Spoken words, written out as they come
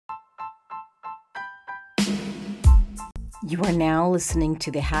You are now listening to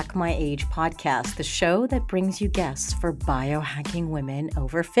the Hack My Age podcast, the show that brings you guests for biohacking women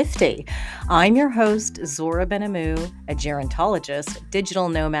over 50. I'm your host, Zora Benhamou, a gerontologist, digital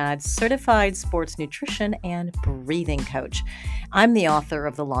nomad, certified sports nutrition, and breathing coach. I'm the author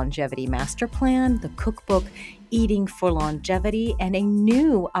of the Longevity Master Plan, the cookbook, Eating for Longevity, and a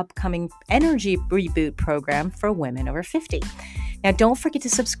new upcoming energy reboot program for women over 50. Now, don't forget to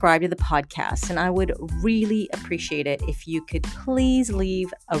subscribe to the podcast, and I would really appreciate it if you could please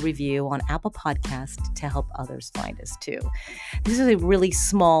leave a review on Apple Podcast to help others find us too. This is a really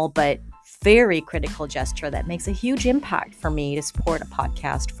small but very critical gesture that makes a huge impact for me to support a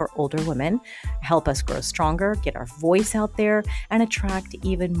podcast for older women, help us grow stronger, get our voice out there, and attract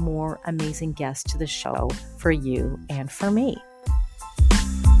even more amazing guests to the show for you and for me.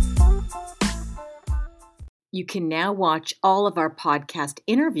 You can now watch all of our podcast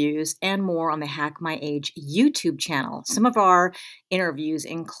interviews and more on the Hack My Age YouTube channel. Some of our interviews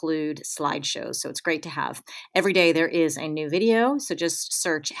include slideshows, so it's great to have. Every day there is a new video, so just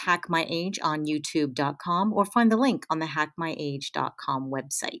search Hack My Age on youtube.com or find the link on the hackmyage.com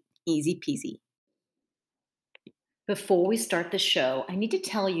website. Easy peasy. Before we start the show, I need to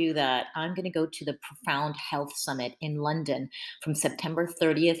tell you that I'm going to go to the Profound Health Summit in London from September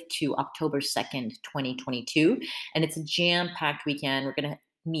 30th to October 2nd, 2022. And it's a jam-packed weekend. We're going to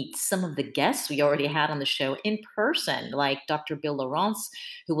meet some of the guests we already had on the show in person, like Dr. Bill Laurence,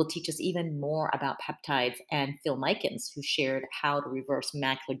 who will teach us even more about peptides, and Phil Mikens, who shared how to reverse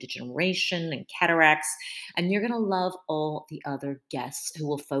macular degeneration and cataracts. And you're going to love all the other guests who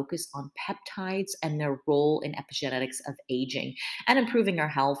will focus on peptides and their role in epigenetics of aging and improving our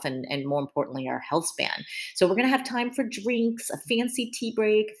health and more importantly, our health span. So we're going to have time for drinks, a fancy tea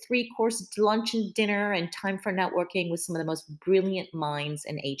break, 3-course lunch and dinner, and time for networking with some of the most brilliant minds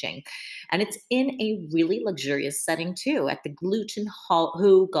in aging. And it's in a really luxurious setting too, at the Gluten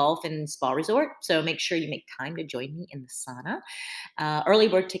Hoo Golf and Spa Resort. So make sure you make time to join me in the sauna. Early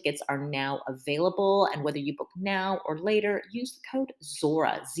bird tickets are now available, and whether you book now or later, use the code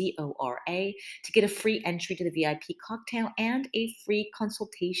ZORA, Z-O-R-A, to get a free entry to the VIP cocktail and a free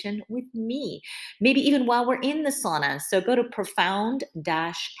consultation with me, maybe even while we're in the sauna. So go to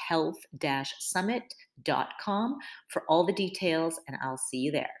profound-health-summit.com for all the details, and I'll see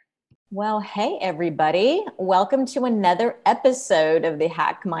you there. Well, hey, everybody. Welcome to another episode of the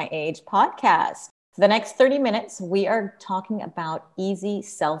Hack My Age podcast. For the next 30 minutes, we are talking about easy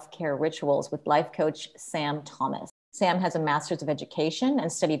self-care rituals with life coach Sam Thomas. Sam has a master's of education and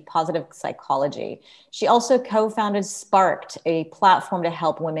studied positive psychology. She also co-founded Sparked, a platform to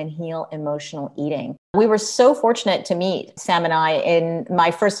help women heal emotional eating. We were so fortunate to meet, Sam and I, in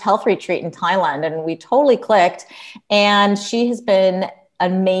my first health retreat in Thailand, and we totally clicked. And she has been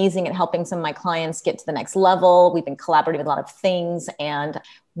amazing at helping some of my clients get to the next level. We've been collaborating with a lot of things, and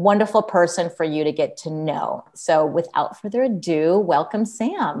wonderful person for you to get to know. So without further ado, welcome,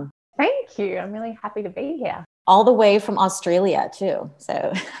 Sam. Thank you. I'm really happy to be here. All the way from Australia too.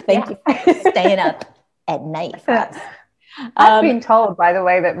 So thank you for staying up at night for us. I've been told, by the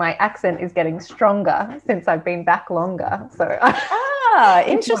way, that my accent is getting stronger since I've been back longer. So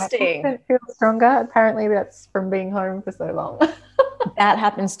interesting. My accent feels stronger. Apparently that's from being home for so long. That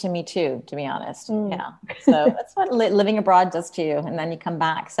happens to me too, to be honest. Yeah. So that's what living abroad does to you. And then you come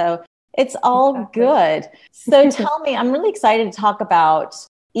back. So it's all good. So tell me, I'm really excited to talk about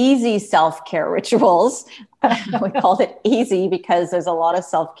easy self-care rituals. We call it easy because there's a lot of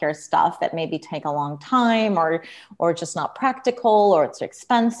self-care stuff that maybe take a long time or just not practical, or it's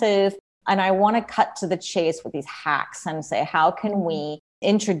expensive. And I want to cut to the chase with these hacks and say, how can we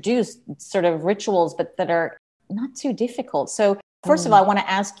introduce sort of rituals, but that are not too difficult? So first of all, I want to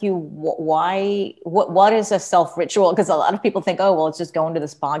ask you what is a self-ritual? Because a lot of people think, oh, well, it's just going to the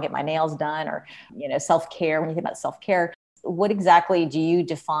spa, get my nails done, or, self-care. When you think about self-care, what exactly do you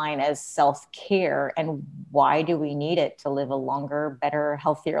define as self-care, and why do we need it to live a longer, better,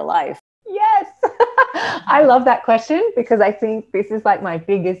 healthier life? Yes. I love that question, because I think this is like my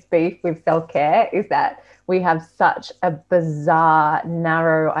biggest beef with self-care, is that we have such a bizarre,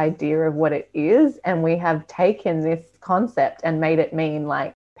 narrow idea of what it is. And we have taken this concept and made it mean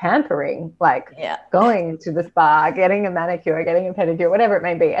like pampering, like going to the spa, getting a manicure, getting a pedicure, whatever it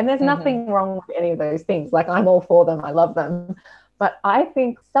may be. And there's nothing wrong with any of those things. Like, I'm all for them. I love them. But I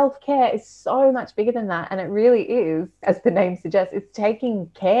think self-care is so much bigger than that. And it really is, as the name suggests, it's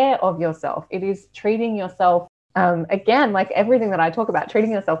taking care of yourself. It is treating yourself, again, like everything that I talk about,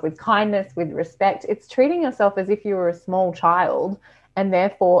 treating yourself with kindness, with respect. It's treating yourself as if you were a small child, and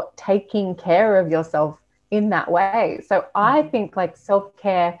therefore taking care of yourself in that way. So I think like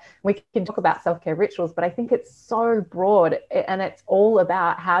self-care, we can talk about self-care rituals, but I think it's so broad, and it's all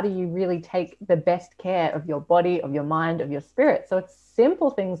about how do you really take the best care of your body, of your mind, of your spirit. So it's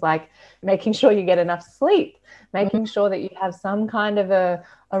simple things like making sure you get enough sleep, making sure that you have some kind of a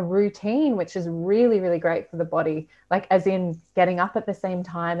routine, which is really, really great for the body, like as in getting up at the same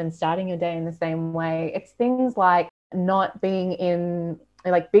time and starting your day in the same way. It's things like not being in,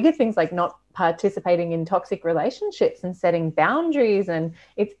 like bigger things like not participating in toxic relationships and setting boundaries. And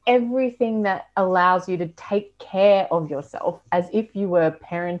it's everything that allows you to take care of yourself as if you were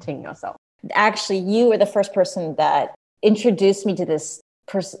parenting yourself. Actually, you were the first person that introduced me to this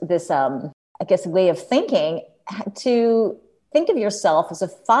I guess, way of thinking, to think of yourself as a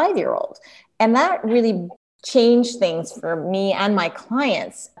 5-year-old. And that really changed things for me and my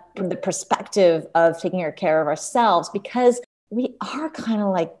clients from the perspective of taking care of ourselves, because we are kind of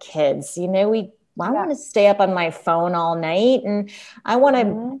like kids, I want to stay up on my phone all night, and I want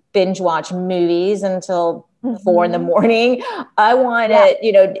to binge watch movies until 4 a.m. I want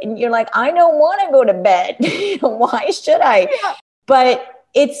to, and you're like, I don't want to go to bed. Why should I? Yeah. But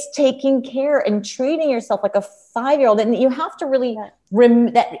it's taking care and treating yourself like a 5-year-old. And you have to really,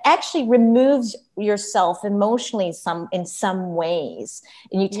 that actually removes yourself emotionally in some ways.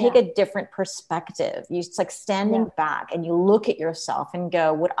 And you take a different perspective. It's like standing back and you look at yourself and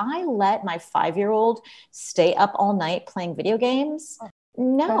go, would I let my 5-year-old stay up all night playing video games?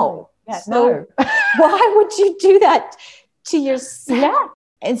 No. Totally. Yeah, so why would you do that to yourself? Yeah.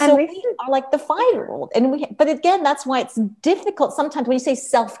 And so we are like the 5-year-old. But again, that's why it's difficult sometimes when you say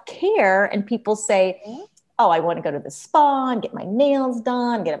self-care and people say, oh, I want to go to the spa and get my nails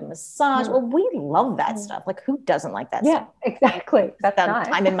done, get a massage. Well, we love that stuff. Like, who doesn't like that stuff? Yeah, exactly. That's nice.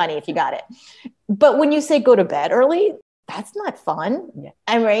 Time and money if you got it. But when you say go to bed early, that's not fun. Yeah.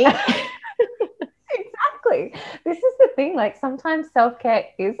 I'm right. Exactly. This is the thing. Like, sometimes self-care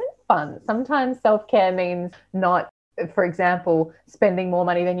isn't fun. Sometimes self-care means not, for example, spending more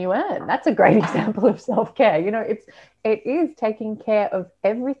money than you earn. That's a great example of self-care. It is taking care of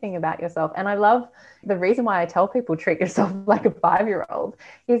everything about yourself. And I love the reason why I tell people treat yourself like a 5-year-old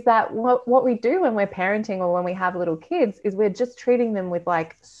is that what we do when we're parenting or when we have little kids is we're just treating them with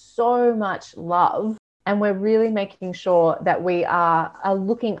like so much love. And we're really making sure that we are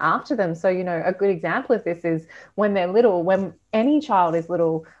looking after them. So, a good example of this is when they're little, when any child is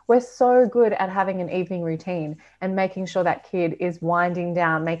little, we're so good at having an evening routine and making sure that kid is winding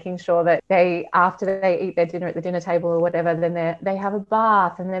down, making sure that after they eat their dinner at the dinner table or whatever, then they have a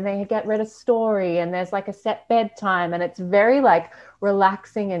bath and then they get read a story and there's like a set bedtime, and it's very like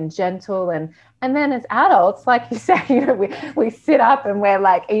relaxing and gentle. And then as adults, like you say, we sit up and we're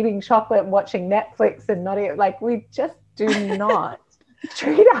like eating chocolate and watching Netflix and not like, we just do not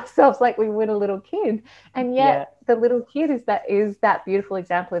treat ourselves like we would a little kid. And yet the little kid is that beautiful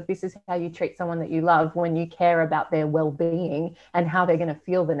example of this is how you treat someone that you love when you care about their well-being and how they're going to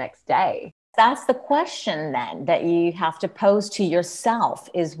feel the next day. That's the question then that you have to pose to yourself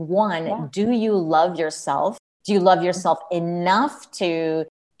is one, do you love yourself? Do you love yourself enough to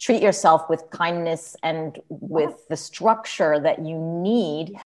treat yourself with kindness and with the structure that you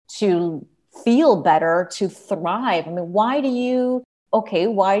need to feel better, to thrive? I mean, why do you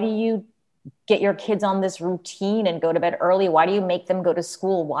get your kids on this routine and go to bed early? Why do you make them go to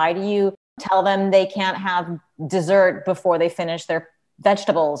school? Why do you tell them they can't have dessert before they finish their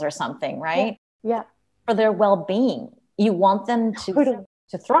vegetables or something, right? Yeah. For their well-being. You want them to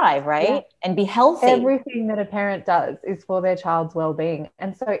thrive, right? Yeah. And be healthy. Everything that a parent does is for their child's well-being.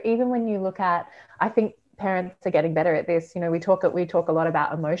 And so even when you look at, I think parents are getting better at this. We talk a lot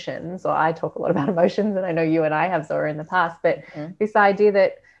about emotions, or I talk a lot about emotions, and I know you and I have, Zora, in the past, but this idea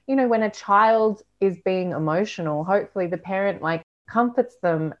that, when a child is being emotional, hopefully the parent like comforts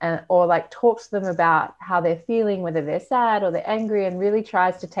them or like talks to them about how they're feeling, whether they're sad or they're angry, and really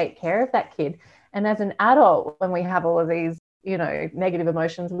tries to take care of that kid. And as an adult, when we have all of these negative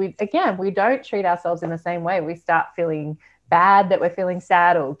emotions, we don't treat ourselves in the same way. We start feeling bad that we're feeling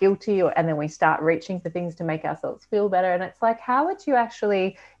sad or guilty, and then we start reaching for things to make ourselves feel better. And it's like, how would you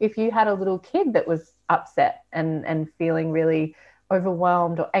actually, if you had a little kid that was upset and feeling really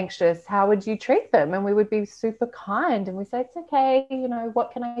overwhelmed or anxious, how would you treat them? And we would be super kind and we say, it's okay,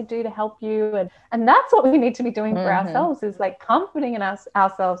 what can I do to help you? And that's what we need to be doing for ourselves, is like comforting in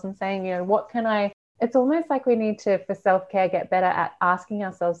ourselves and saying, what can I. It's almost like we need to, for self-care, get better at asking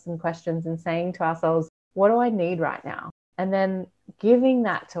ourselves some questions and saying to ourselves, what do I need right now? And then giving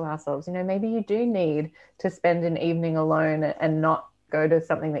that to ourselves. Maybe you do need to spend an evening alone and not go to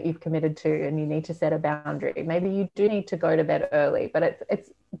something that you've committed to and you need to set a boundary. Maybe you do need to go to bed early, but it's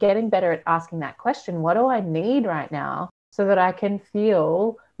getting better at asking that question. What do I need right now so that I can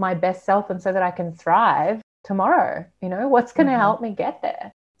feel my best self and so that I can thrive tomorrow? You know, what's going to help me get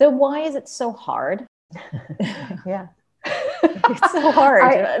there? So why is it so hard? Yeah. It's so hard.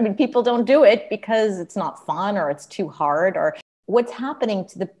 I mean, people don't do it because it's not fun or it's too hard, or what's happening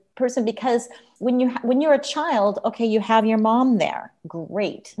to the person. Because when you're a child, okay, you have your mom there,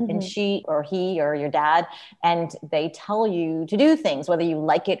 great, and she or he or your dad, and they tell you to do things whether you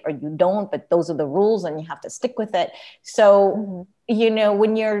like it or you don't, but those are the rules and you have to stick with it. So you know,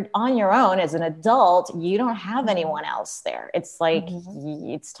 when you're on your own as an adult, you don't have anyone else there. It's like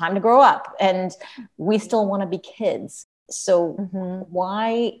it's time to grow up, and we still want to be kids. So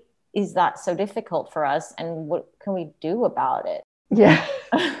why is that so difficult for us, and what can we do about it? Yeah,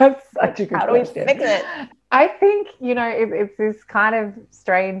 that's such a good How do question. we fix it? I think, you know, it's this kind of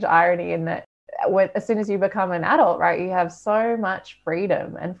strange irony in that as soon as you become an adult, right, you have so much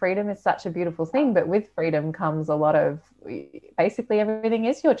freedom, and freedom is such a beautiful thing. But with freedom comes a lot of, basically everything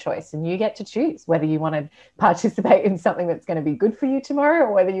is your choice, and you get to choose whether you want to participate in something that's going to be good for you tomorrow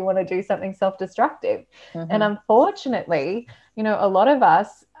or whether you want to do something self-destructive. And unfortunately, you know, a lot of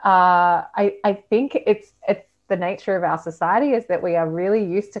us, I think it's the nature of our society is that we are really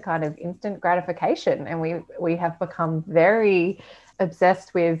used to kind of instant gratification, and we have become very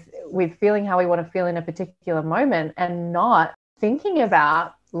obsessed with feeling how we want to feel in a particular moment and not thinking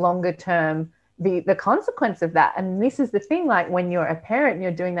about longer term the consequence of that. And this is the thing, like when you're a parent and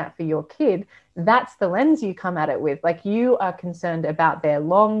you're doing that for your kid, that's the lens you come at it with. Like you are concerned about their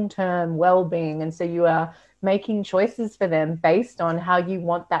long-term well-being, and so you are making choices for them based on how you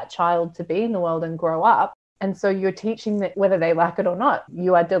want that child to be in the world and grow up. And so you're teaching that whether they like it or not,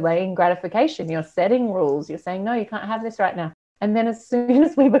 you are delaying gratification. You're setting rules. You're saying, no, you can't have this right now. And then as soon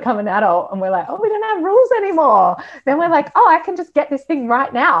as we become an adult and we're like, oh, we don't have rules anymore, then we're like, oh, I can just get this thing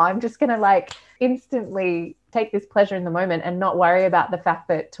right now. I'm just going to like instantly take this pleasure in the moment and not worry about the fact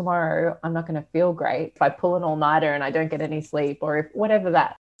that tomorrow I'm not going to feel great if I pull an all-nighter and I don't get any sleep, or if whatever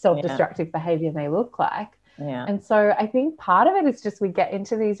that self-destructive behavior may look like. Yeah. And so I think part of it is just we get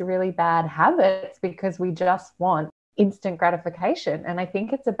into these really bad habits because we just want instant gratification. And I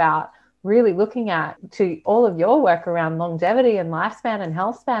think it's about really looking at, to all of your work around longevity and lifespan and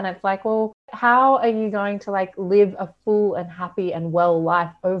health span, it's like, well, how are you going to like live a full and happy and well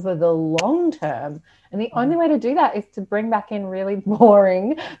life over the long term? And the only way to do that is to bring back in really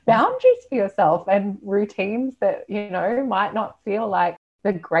boring boundaries for yourself and routines that, you know, might not feel like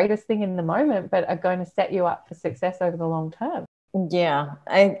the greatest thing in the moment, but are going to set you up for success over the long term. Yeah,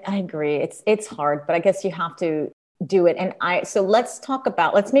 I agree. It's hard, but I guess you have to do it. And so let's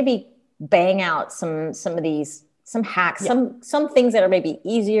maybe bang out some of these, some hacks, some things that are maybe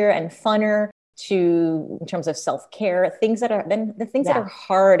easier and funner in terms of self-care, things that are that are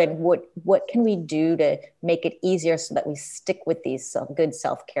hard, and what can we do to make it easier so that we stick with these good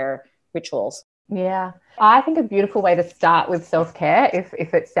self-care rituals? Yeah, I think a beautiful way to start with self-care,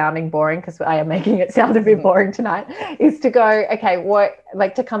 if it's sounding boring, because I am making it sound a bit boring tonight, is to go, okay,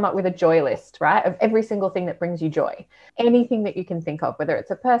 to come up with a joy list, right? Of every single thing that brings you joy. Anything that you can think of, whether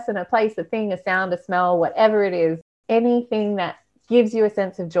it's a person, a place, a thing, a sound, a smell, whatever it is, anything that gives you a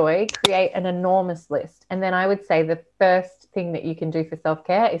sense of joy, create an enormous list. And then I would say the first thing that you can do for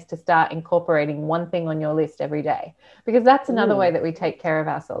self-care is to start incorporating one thing on your list every day, because that's another way that we take care of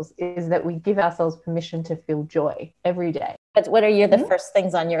ourselves, is that we give ourselves permission to feel joy every day. But what are the first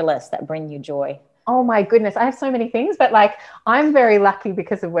things on your list that bring you joy? Oh my goodness, I have so many things, but like I'm very lucky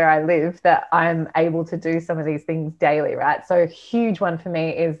because of where I live that I'm able to do some of these things daily, right? So a huge one for me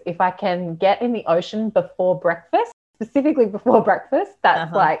is if I can get in the ocean before breakfast, specifically before breakfast,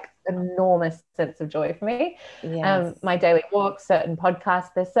 that's like enormous sense of joy for me. Yes. My daily walks, certain podcasts,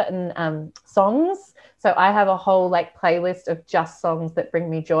 there's certain songs. So I have a whole like playlist of just songs that bring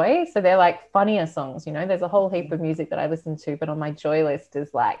me joy. So they're like funnier songs, you know, there's a whole heap of music that I listen to, but on my joy list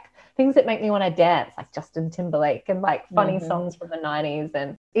is like things that make me want to dance, like Justin Timberlake, and like funny songs from the 90s.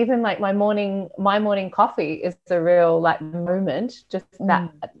 And even like my morning coffee is a real like moment, just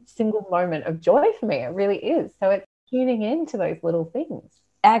that single moment of joy for me. It really is. So it's tuning into those little things.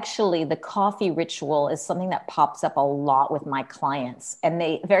 Actually, the coffee ritual is something that pops up a lot with my clients, and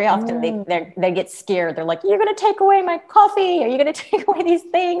they very often they get scared. They're like, "You're going to take away my coffee? Are you going to take away these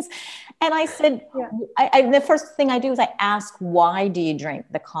things?" And I said, the first thing I do is I ask, "Why do you drink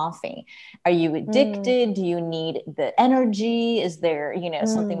the coffee? Are you addicted? Do you need the energy? Is there,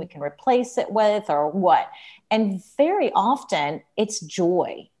 something we can replace it with, or what?" And very often it's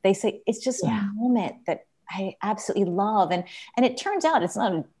joy. They say it's just a moment that I absolutely love. And it turns out it's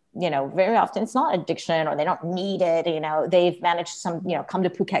not, very often it's not addiction, or they don't need it. They've managed come to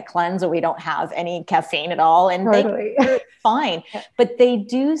Phuket Cleanse, or we don't have any caffeine at all. And Totally. they're fine. Yeah. But they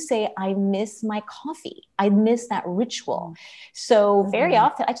do say, I miss my coffee. I miss that ritual. So very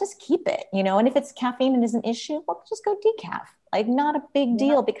often I just keep it, and if it's caffeine and is an issue, well, just go decaf. Like, not a big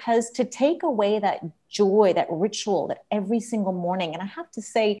deal, because to take away that joy, that ritual, that every single morning. And I have to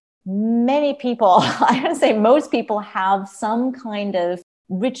say, many people, I would say most people have some kind of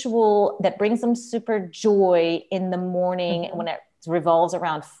ritual that brings them super joy in the morning, when it revolves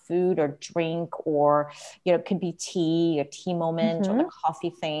around food or drink, or, it could be tea, or tea moment, or the coffee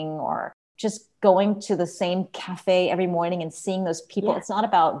thing, or just going to the same cafe every morning and seeing those people. It's not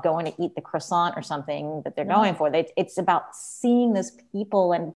about going to eat the croissant or something that they're going for. It's about seeing those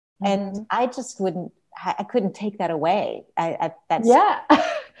people. And I just I couldn't take that away. And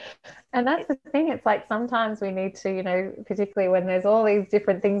that's the thing. It's like, sometimes we need to, particularly when there's all these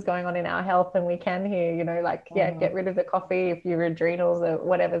different things going on in our health, and we can hear, get rid of the coffee if your adrenals or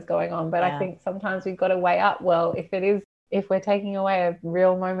whatever's going on. But I think sometimes we've got to weigh up, well, if we're taking away a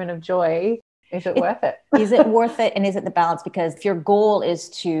real moment of joy, is it worth it? Is it worth it? And is it the balance? Because if your goal is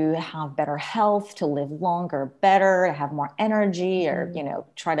to have better health, to live longer, better, have more energy, or,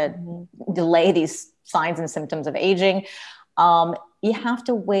 try to delay these signs and symptoms of aging, you have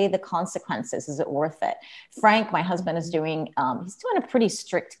to weigh the consequences. Is it worth it? Frank, my husband, is doing a pretty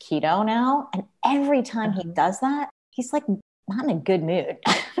strict keto now. And every time he does that, he's like not in a good mood.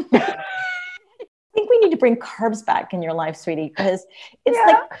 I think we need to bring carbs back in your life, sweetie, because it's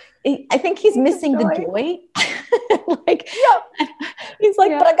I think he's missing the joy. He's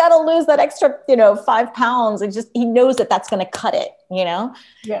like, but I got to lose that extra, 5 pounds. And he knows that that's going to cut it,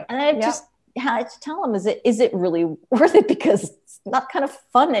 And I had to tell him, is it really worth it? Because it's not kind of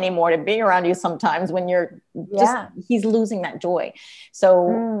fun anymore to be around you sometimes when you're he's losing that joy.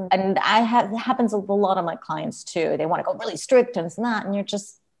 So, and it happens with a lot of my clients too. They want to go really strict and it's not, and you're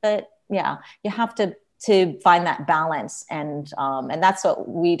just, you have to find that balance. And that's what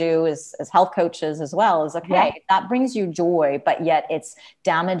we do as health coaches as well, is that brings you joy, but yet it's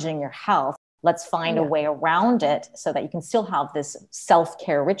damaging your health. Let's find a way around it so that you can still have this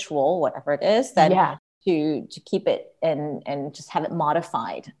self-care ritual, whatever it is, that to keep it and just have it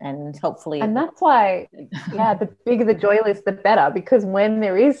modified, and hopefully. And that's why, the bigger the joy list, the better, because when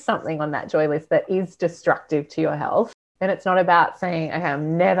there is something on that joy list that is destructive to your health, then it's not about saying, okay,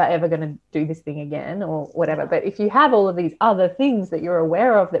 I'm never, ever going to do this thing again or whatever. But if you have all of these other things that you're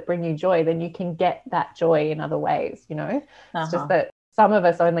aware of that bring you joy, then you can get that joy in other ways, It's just that some of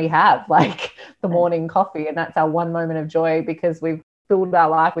us only have like the morning coffee, and that's our one moment of joy because we've filled our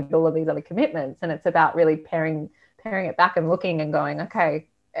life with all of these other commitments. And it's about really paring it back and looking and going, okay,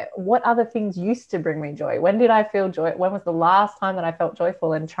 what other things used to bring me joy? When did I feel joy? When was the last time that I felt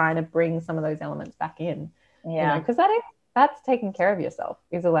joyful? And trying to bring some of those elements back in. Because that's taking care of yourself,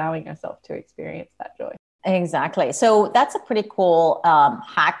 is allowing yourself to experience that joy. Exactly. So that's a pretty cool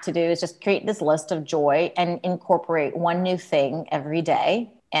hack to do, is just create this list of joy and incorporate one new thing every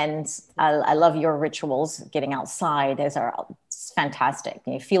day. And I love your rituals. Getting outside it's fantastic.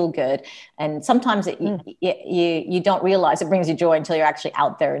 You feel good. And sometimes you don't realize it brings you joy until you're actually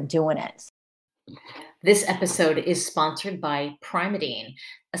out there and doing it. This episode is sponsored by Primeadine,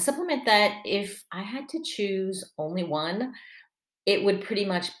 a supplement that if I had to choose only one, it would pretty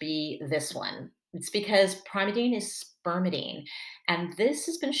much be this one. It's because Primeadine is spermidine, and this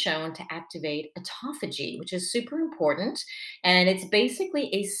has been shown to activate autophagy, which is super important. And it's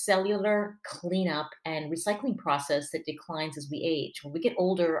basically a cellular cleanup and recycling process that declines as we age. When we get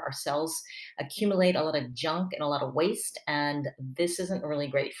older, our cells accumulate a lot of junk and a lot of waste, and this isn't really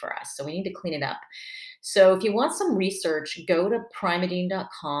great for us. So we need to clean it up. So if you want some research, go to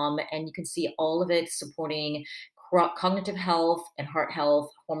primeadine.com and you can see all of it supporting cognitive health and heart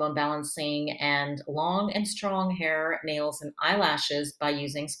health, hormone balancing, and long and strong hair, nails, and eyelashes by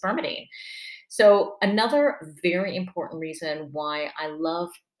using spermidine. So another very important reason why I love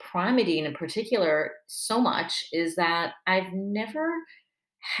Primeadine in particular so much is that I've never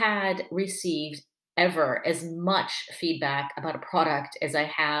had received ever as much feedback about a product as I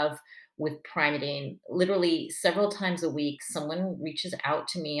have with Primeadine. Literally several times a week, someone reaches out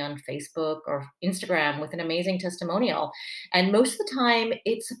to me on Facebook or Instagram with an amazing testimonial. And most of the time,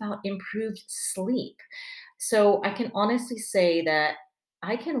 it's about improved sleep. So I can honestly say that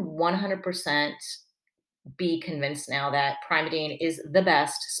I can 100% be convinced now that Primeadine is the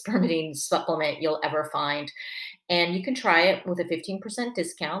best spermidine supplement you'll ever find. And you can try it with a 15%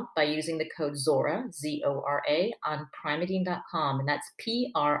 discount by using the code ZORA, ZORA, on Primeadine.com. And that's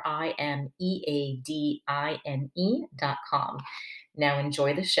Primeadine.com. Now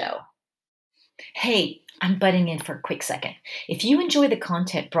enjoy the show. Hey, I'm butting in for a quick second. If you enjoy the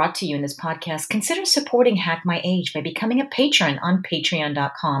content brought to you in this podcast, consider supporting Hack My Age by becoming a patron on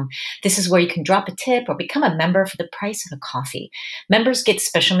Patreon.com. This is where you can drop a tip or become a member for the price of a coffee. Members get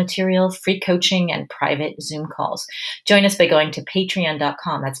special material, free coaching, and private Zoom calls. Join us by going to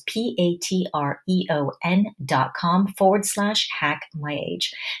Patreon.com. That's Patreon.com/Hack My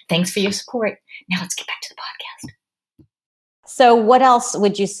Age. Thanks for your support. Now let's get back to the podcast. So what else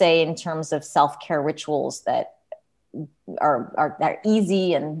would you say in terms of self-care rituals that are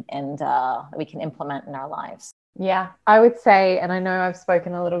easy and we can implement in our lives? Yeah, I would say, and I know I've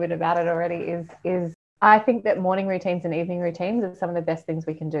spoken a little bit about it already, is I think that morning routines and evening routines are some of the best things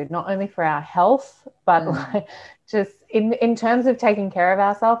we can do, not only for our health, but like just in terms of taking care of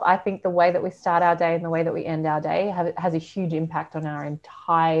ourselves. I think the way that we start our day and the way that we end our day has a huge impact on our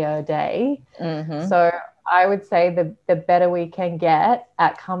entire day. Mm-hmm. So I would say the better we can get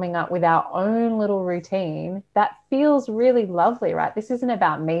at coming up with our own little routine that feels really lovely, right? This isn't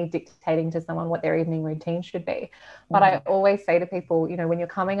about me dictating to someone what their evening routine should be. But I always say to people, you know, when you're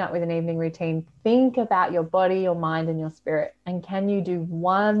coming up with an evening routine, think about your body, your mind, and your spirit. And can you do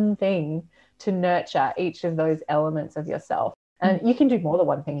one thing to nurture each of those elements of yourself? And you can do more than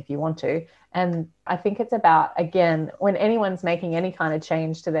one thing if you want to. And I think it's about, again, when anyone's making any kind of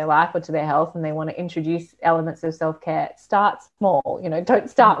change to their life or to their health and they want to introduce elements of self-care, start small. You know, don't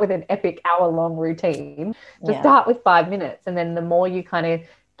start with an epic hour-long routine. Just start with 5 minutes. And then the more you kind of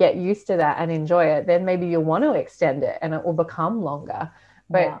get used to that and enjoy it, then maybe you'll want to extend it and it will become longer.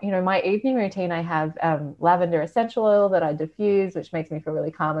 But, you know, my evening routine, I have lavender essential oil that I diffuse, which makes me feel really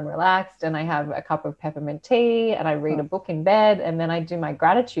calm and relaxed. And I have a cup of peppermint tea and I read a book in bed. And then I do my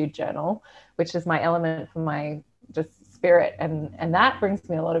gratitude journal, which is my element for my just spirit. And that brings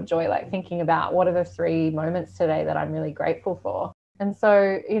me a lot of joy, like thinking about what are the 3 moments today that I'm really grateful for. And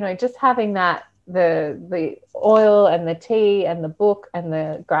so, you know, just having that, the oil and the tea and the book and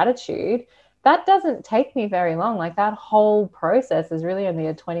the gratitude, that doesn't take me very long. Like that whole process is really only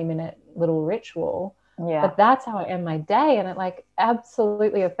a 20-minute little ritual. Yeah. But that's how I end my day. And it like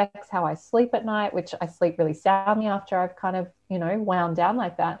absolutely affects how I sleep at night, which I sleep really soundly after I've kind of, you know, wound down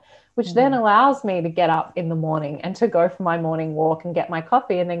like that, which then allows me to get up in the morning and to go for my morning walk and get my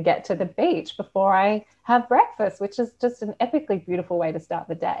coffee and then get to the beach before I have breakfast, which is just an epically beautiful way to start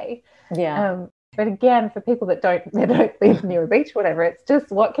the day. Yeah. But again, for people that don't live near a beach, whatever, it's just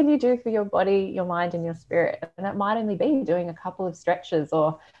what can you do for your body, your mind, and your spirit? And that might only be doing a couple of stretches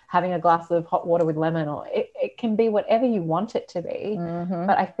or having a glass of hot water with lemon, or it can be whatever you want it to be. Mm-hmm.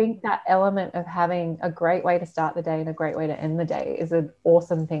 But I think that element of having a great way to start the day and a great way to end the day is an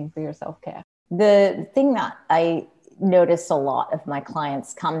awesome thing for your self-care. The thing that I notice a lot of my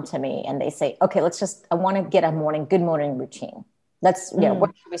clients come to me and they say, okay, I want to get a good morning routine. Let's, where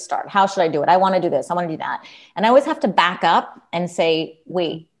should we start? How should I do it? I want to do this. I want to do that. And I always have to back up and say,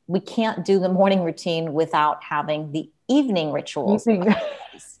 wait, we can't do the morning routine without having the evening rituals.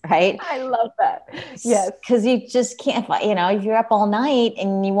 Right? I love that. Yes. Because you just can't, you know, if you're up all night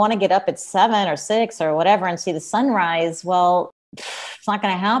and you want to get up at 7 or 6 or whatever and see the sunrise, well, it's not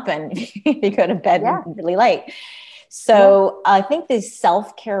going to happen if you go to bed really late. So I think these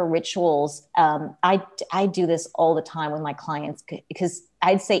self-care rituals, I do this all the time with my clients because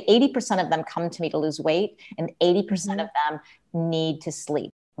I'd say 80% of them come to me to lose weight and 80% of them need to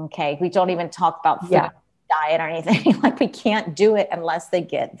sleep. Okay. We don't even talk about food, diet or anything. Like we can't do it unless they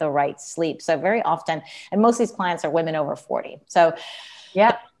get the right sleep. So very often, and most of these clients are women over 40. So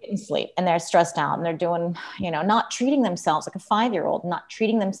getting sleep and they're stressed out and they're doing, you know, not treating themselves like a 5-year-old, not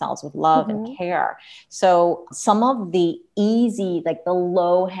treating themselves with love and care. So some of the easy, like the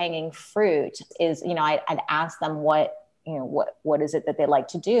low hanging fruit is, you know, I'd ask them what is it that they like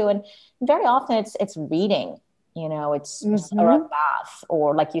to do? And very often it's reading, you know, it's or a bath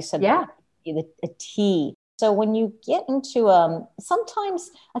or like you said, a tea. So when you get into,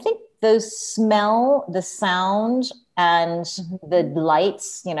 sometimes I think the smell, the sound, and the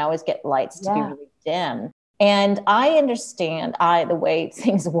lights, you know, always get lights to be really dim. And I understand the way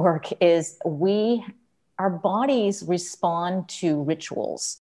things work is our bodies respond to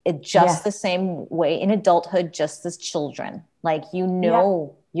rituals. It just the same way in adulthood, just as children, like, you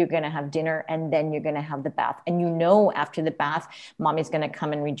know, you're going to have dinner, and then you're going to have the bath. And after the bath, mommy's going to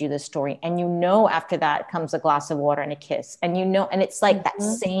come and read you the story. And after that comes a glass of water and a kiss. And and it's like that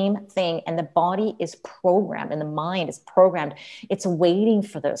same thing. And the body is programmed and the mind is programmed. It's waiting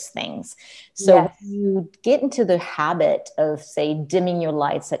for those things. So when you get into the habit of, say, dimming your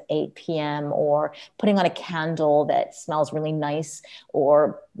lights at 8 p.m. or putting on a candle that smells really nice,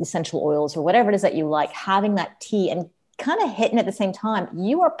 or essential oils or whatever it is that you like, having that tea and kind of hitting at the same time,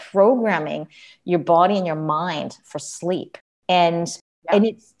 you are programming your body and your mind for sleep. And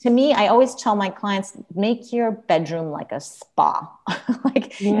it's, to me, I always tell my clients, make your bedroom like a spa.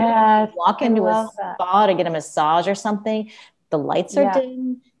 Like walk into a spa to get a massage or something. The lights are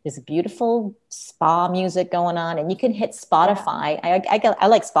dim. There's beautiful spa music going on, and you can hit Spotify. I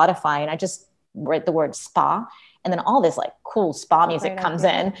like Spotify, and I just write the word spa. And then all this like cool spa music comes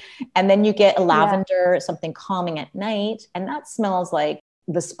in, and then you get a lavender, something calming at night. And that smells like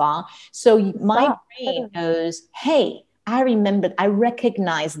the spa. So my brain goes, hey, I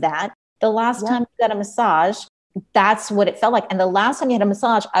recognize that the last time you got a massage, that's what it felt like. And the last time you had a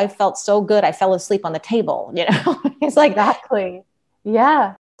massage, I felt so good. I fell asleep on the table, it's like, exactly.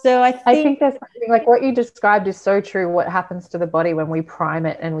 Yeah. So I think there's something like what you described is so true. What happens to the body when we prime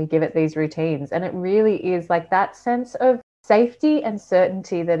it and we give it these routines? And it really is like that sense of safety and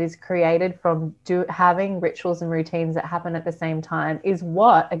certainty that is created from having rituals and routines that happen at the same time is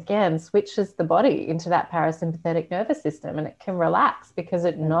what, again, switches the body into that parasympathetic nervous system, and it can relax because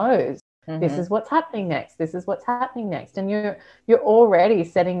it knows this is what's happening next. This is what's happening next. And you're already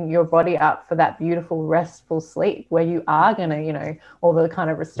setting your body up for that beautiful, restful sleep where you are going to, all the kind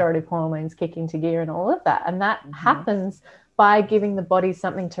of restorative hormones kick into gear and all of that. And that happens by giving the body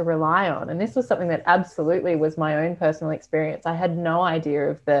something to rely on. And this was something that absolutely was my own personal experience. I had no idea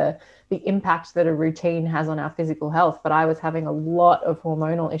of the impact that a routine has on our physical health, but I was having a lot of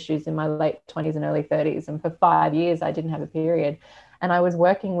hormonal issues in my late 20s and early 30s. And for 5 years, I didn't have a period. And I was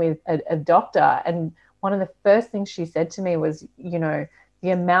working with a doctor, and one of the first things she said to me was, the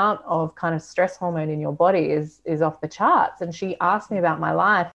amount of kind of stress hormone in your body is off the charts. And she asked me about my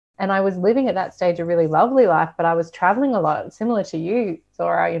life, and I was living at that stage a really lovely life, but I was traveling a lot, similar to you,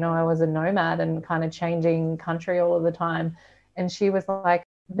 Zora. I was a nomad and kind of changing country all of the time. And she was like,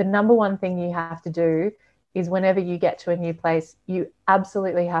 the number one thing you have to do is whenever you get to a new place, you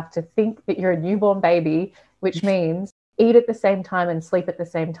absolutely have to think that you're a newborn baby, which means eat at the same time and sleep at the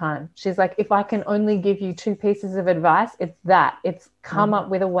same time. She's like, if I can only give you 2 pieces of advice, it's come up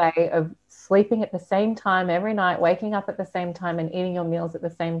with a way of sleeping at the same time every night, waking up at the same time, and eating your meals at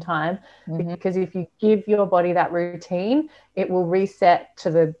the same time. Because if you give your body that routine, it will reset to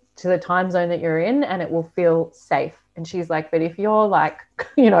the time zone that you're in, and it will feel safe. And she's like, but if you're like,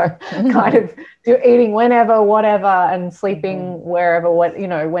 kind of you're eating whenever, whatever, and sleeping wherever,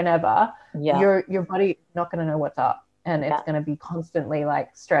 whenever, your body is not going to know what's up. And it's going to be constantly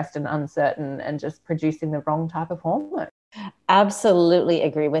like stressed and uncertain and just producing the wrong type of hormone. Absolutely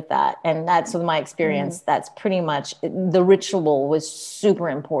agree with that. And that's with my experience. That's pretty much the ritual was super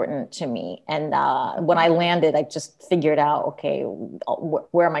important to me. And when I landed, I just figured out, okay,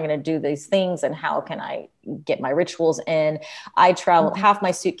 where am I going to do these things and how can I get my rituals in? I traveled, half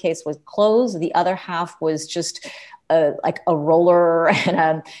my suitcase was clothes. The other half was just like a roller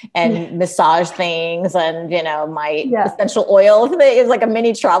and massage things and, my essential oil thing is like a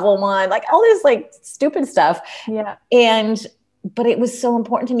mini travel one, like all this like stupid stuff. Yeah. But it was so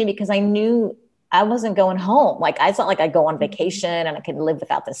important to me because I knew I wasn't going home. Like, it's not like I go on vacation and I can live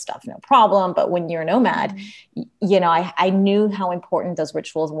without this stuff, no problem. But when you're a nomad, I knew how important those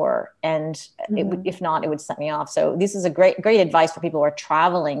rituals were. And if not, it would set me off. So this is a great advice for people who are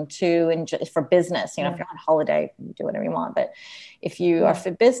traveling to, and just for business, if you're on holiday, you do whatever you want. But if you are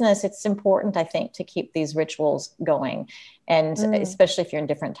for business, it's important, I think, to keep these rituals going. And especially if you're in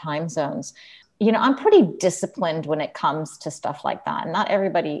different time zones. I'm pretty disciplined when it comes to stuff like that. Not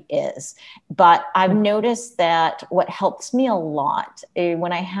everybody is, but I've noticed that what helps me a lot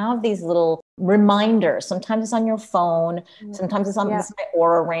when I have these little reminders, sometimes it's on your phone, sometimes it's on this my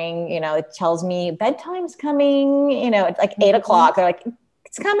Aura ring, it tells me bedtime's coming, it's like 8 o'clock. They're like,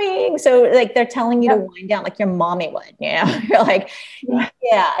 it's coming. So like they're telling you to wind down like your mommy would, you're like,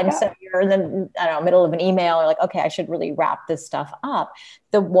 And so you're in the, middle of an email, or like, okay, I should really wrap this stuff up.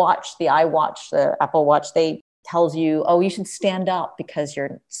 The iWatch, the Apple Watch, they tells you, oh, you should stand up because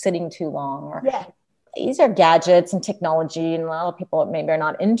you're sitting too long. Or these are gadgets and technology, and a lot of people maybe are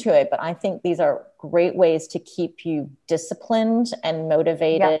not into it, but I think these are great ways to keep you disciplined and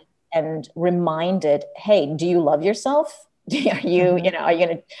motivated and reminded, hey, do you love yourself? Are you, are you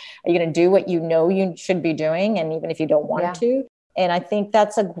going to do what you should be doing? And even if you don't want to, And I think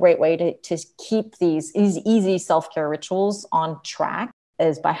that's a great way to keep these easy self-care rituals on track,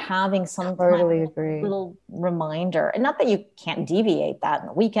 is by having some Totally agree. little reminder. And not that you can't deviate that in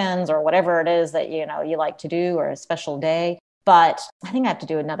the weekends or whatever it is that, you know, you like to do, or a special day. But I think I have to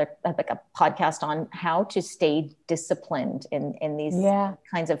do another, like a podcast on how to stay disciplined in these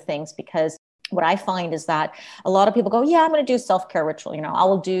kinds of things. Because what I find is that a lot of people go, yeah, I'm going to do self-care ritual. You know, I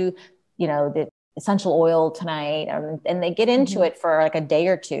will do, you know, the essential oil tonight. And they get into it for like a day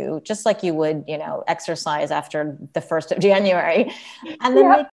or two, just like you would, you know, exercise after the 1st of January. And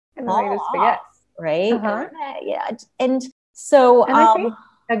then they just forget. Right. And so, I think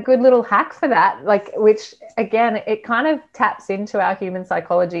a good little hack for that, like, which again, it kind of taps into our human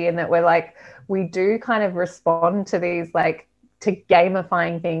psychology, in that we're like, we do kind of respond to these, like, to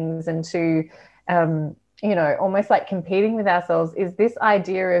gamifying things and to, you know, almost like competing with ourselves, is this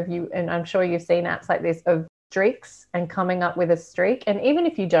idea of you, and I'm sure you've seen apps like this, of streaks and coming up with a streak. And even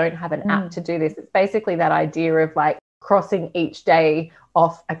if you don't have an app to do this, it's basically that idea of like crossing each day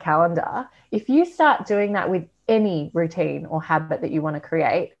off a calendar. If you start doing that with any routine or habit that you want to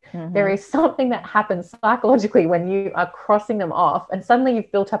create, there is something that happens psychologically when you are crossing them off, and suddenly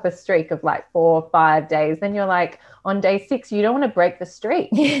you've built up a streak of like 4 or 5 days. Then you're like, on day 6, you don't want to break the streak.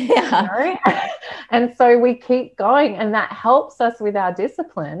 You know? And so we keep going, and that helps us with our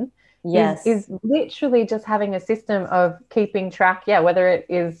discipline. Is literally just having a system of keeping track, whether it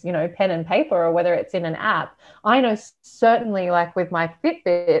is, you know, pen and paper, or whether it's in an app. I know certainly, like with my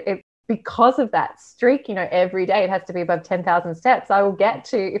Fitbit, it's because of that streak, you know, every day it has to be above 10,000 steps. I will get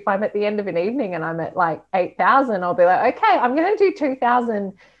to, if I'm at the end of an evening and I'm at like 8,000, I'll be like, okay, I'm going to do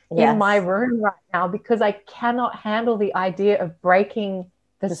 2,000 in my room right now, because I cannot handle the idea of breaking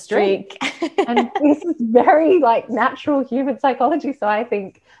the streak. And this is very like natural human psychology. So I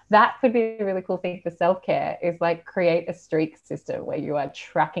think that could be a really cool thing for self-care, is like create a streak system where you are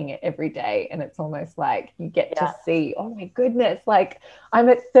tracking it every day. And it's almost like you get to see, oh my goodness, like I'm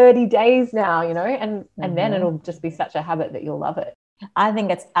at 30 days now, you know, and then it'll just be such a habit that you'll love it. I think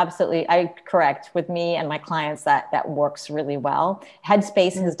it's absolutely correct with me and my clients, that works really well.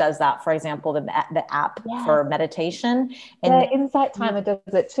 Headspace does that, for example, the app for meditation, and Insight Timer does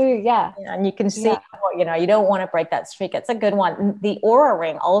it too. And you can see, you know, you don't want to break that streak. It's a good one. The Aura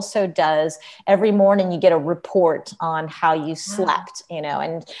Ring also does, every morning you get a report on how you slept, you know,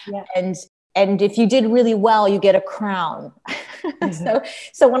 and if you did really well, you get a crown.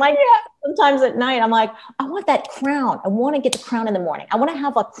 So when I sometimes at night, I'm like, I want that crown. I want to get the crown in the morning. I want to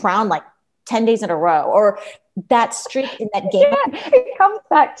have a crown like 10 days in a row, or that streak in that game. It comes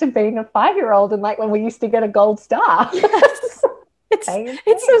back to being a 5-year-old, and like when we used to get a gold star.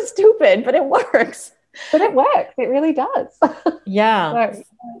 It's so stupid, but it works. But it works. It really does.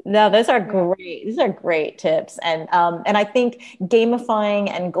 No, those are great. These are great tips. And I think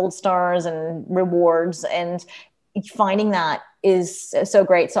gamifying and gold stars and rewards and finding that is so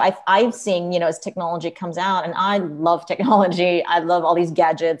great. So I've seen, you know, as technology comes out, and I love technology. I love all these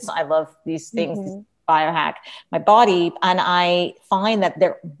gadgets. I love these things, biohack my body. And I find that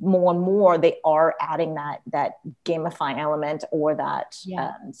they're more and more, they are adding that gamifying element, or that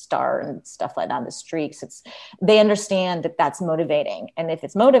star and stuff like that, the streaks. They understand that that's motivating. And if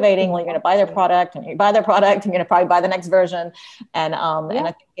it's motivating, well, you're going to buy their product, and you buy their product, you're going to probably buy the next version. And and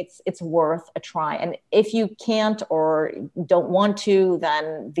I think it's worth a try. And if you can't or don't want to,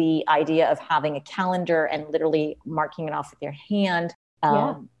 then the idea of having a calendar and literally marking it off with your hand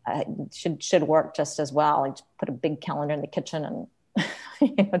should work just as well. Like, just put a big calendar in the kitchen and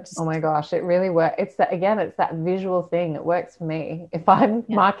oh my gosh, it really works. It's that visual thing. It works for me. If I'm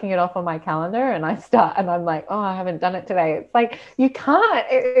marking it off on my calendar and I start and I'm like, oh, I haven't done it today. It's like, you can't.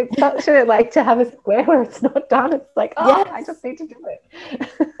 It's such a, like, to have a square where it's not done. It's like, I just need to do it.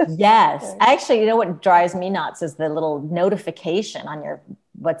 Yes. Actually, you know what drives me nuts is the little notification on your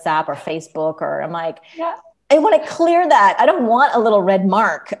WhatsApp or Facebook, or I'm like, I want to clear that. I don't want a little red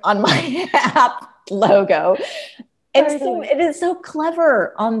mark on my app logo. And so it is so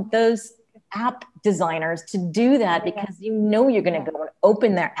clever on those app designers to do that, because you know you're going to go and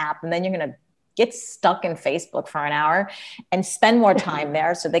open their app, and then you're going to get stuck in Facebook for an hour and spend more time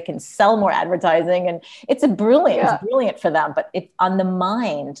there so they can sell more advertising. And it's brilliant for them. But on the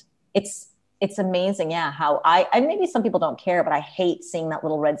mind, it's amazing. Yeah. How and maybe some people don't care, but I hate seeing that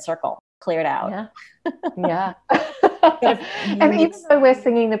little red circle cleared out. And even though we're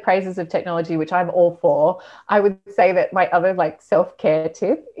singing the praises of technology, which I'm all for, I would say that my other like self-care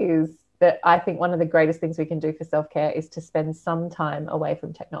tip is that I think one of the greatest things we can do for self-care is to spend some time away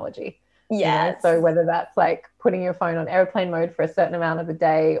from technology. Yes. You know? So whether that's like putting your phone on airplane mode for a certain amount of the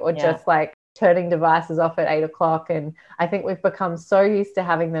day, or just like turning devices off at 8 o'clock. And I think we've become so used to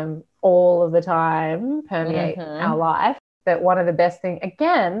having them all of the time permeate our life that one of the best things,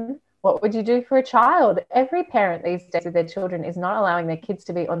 again, what would you do for a child? Every parent these days with their children is not allowing their kids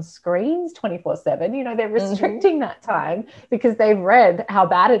to be on screens 24/7. You know, they're restricting that time because they've read how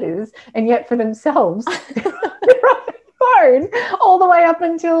bad it is. And yet for themselves, they're on their phone all the way up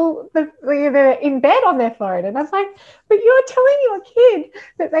until they're in bed on their phone. And I was like, but you're telling your kid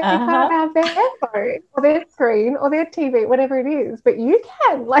that they can't have their phone or their screen or their TV, whatever it is, but you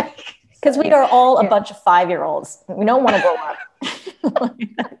can, like. Because we are all a bunch of 5-year-olds. We don't want to grow up.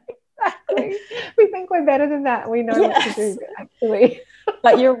 Exactly. We think we're better than that. We know what to do, actually.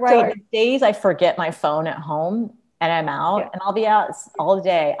 But you're right. The days I forget my phone at home and I'm out, and I'll be out all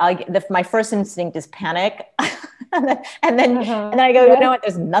day. My first instinct is panic. and then I go, you know what?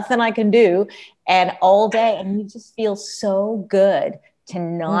 There's nothing I can do. And all day, and you just feel so good to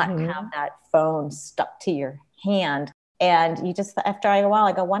not have that phone stuck to your hand. And you just, after a while,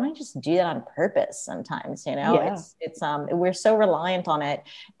 I go, why don't I just do that on purpose sometimes? You know, it's we're so reliant on it.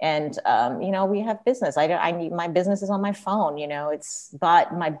 And, you know, we have business. I need, my business is on my phone, you know,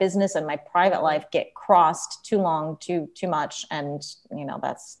 but my business and my private life get crossed too long, too much. And, you know,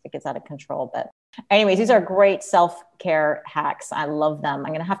 it gets out of control. But anyways, these are great self-care hacks. I love them.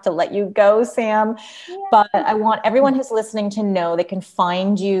 I'm going to have to let you go, Sam, but I want everyone who's listening to know they can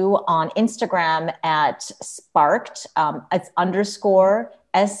find you on Instagram at Sparked. It's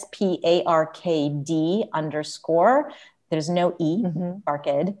 _SPARKD_. There's no E, Sparked.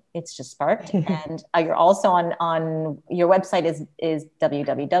 It's just Sparked. And you're also on your website is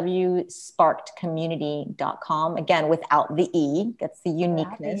www.sparkedcommunity.com. Again, without the E. That's the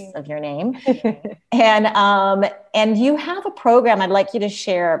uniqueness of your name. And you have a program I'd like you to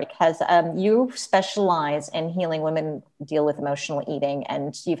share because you specialize in healing women deal with emotional eating,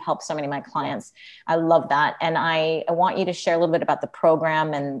 and you've helped so many of my clients. I love that. And I want you to share a little bit about the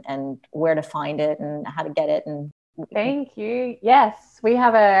program and where to find it and how to get it. And thank you. Yes, we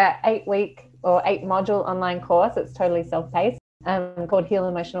have a 8-week or 8-module online course. It's totally self-paced, called Heal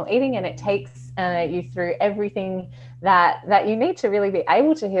Emotional Eating, and it takes you through everything that you need to really be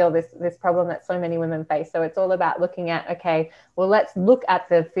able to heal this problem that so many women face. So it's all about looking at, okay, well, let's look at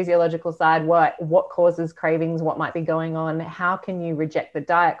the physiological side. What causes cravings? What might be going on? How can you reject the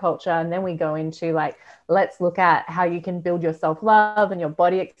diet culture? And then we go into let's look at how you can build your self-love and your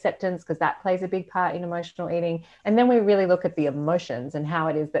body acceptance, because that plays a big part in emotional eating. And then we really look at the emotions and how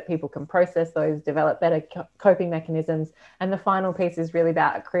it is that people can process those, develop better coping mechanisms. And the final piece is really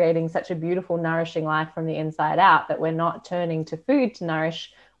about creating such a beautiful, nourishing life from the inside out, that we're not turning to food to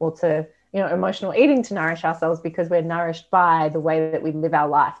nourish, or to, you know, emotional eating to nourish ourselves, because we're nourished by the way that we live our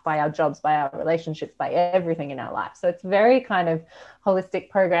life, by our jobs, by our relationships, by everything in our life. So it's very kind of holistic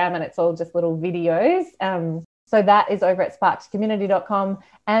program, and it's all just little videos. So that is over at sparkedcommunity.com.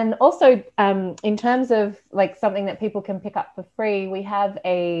 And also in terms of something that people can pick up for free, we have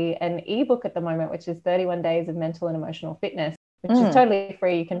an ebook at the moment, which is 31 Days of Mental and Emotional Fitness, which is totally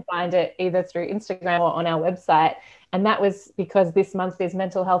free. You can find it either through Instagram or on our website. And that was because this month is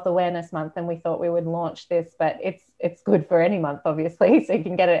Mental Health Awareness Month, and we thought we would launch this, but it's good for any month, obviously. So you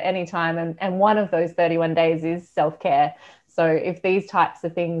can get it any time. And one of those 31 days is self-care. So if these types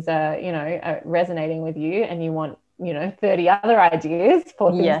of things are resonating with you, and you want, 30 other ideas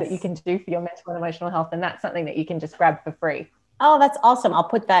for things that you can do for your mental and emotional health, and that's something that you can just grab for free. Oh, that's awesome. I'll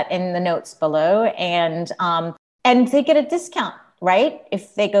put that in the notes below. And they get a discount, right?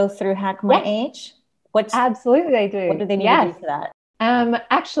 If they go through Hack My Age. Absolutely they do. What do they need to do for that?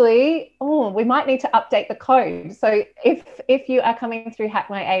 Actually, we might need to update the code. So if you are coming through Hack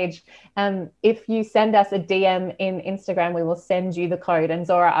My Age, if you send us a DM in Instagram, we will send you the code. And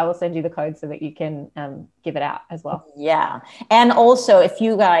Zora, I will send you the code so that you can give it out as well. Yeah. And also, if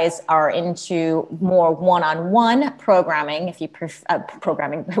you guys are into more one-on-one programming, if you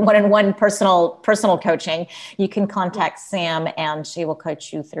one-on-one personal coaching, you can contact Sam, and she will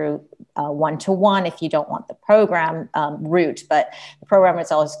coach you through one-to-one if you don't want the program route. But the program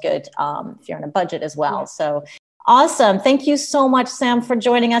is always good if you're on a budget as well. So awesome. Thank you so much, Sam, for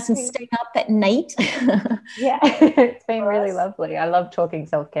joining us and staying up at night. It's been really lovely. I love talking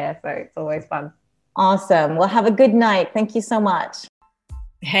self-care, so it's always fun. Awesome. Well, have a good night. Thank you so much.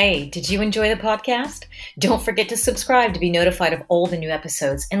 Hey, did you enjoy the podcast? Don't forget to subscribe to be notified of all the new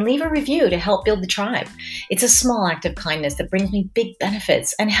episodes, and leave a review to help build the tribe. It's a small act of kindness that brings me big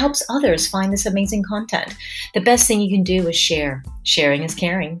benefits and helps others find this amazing content. The best thing you can do is share. Sharing is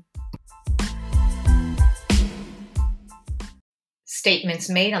caring. Statements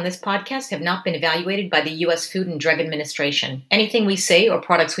made on this podcast have not been evaluated by the U.S. Food and Drug Administration. Anything we say or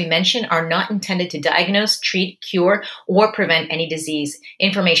products we mention are not intended to diagnose, treat, cure, or prevent any disease.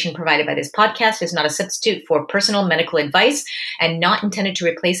 Information provided by this podcast is not a substitute for personal medical advice and not intended to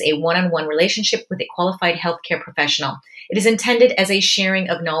replace a one-on-one relationship with a qualified healthcare professional. It is intended as a sharing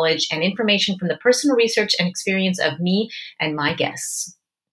of knowledge and information from the personal research and experience of me and my guests.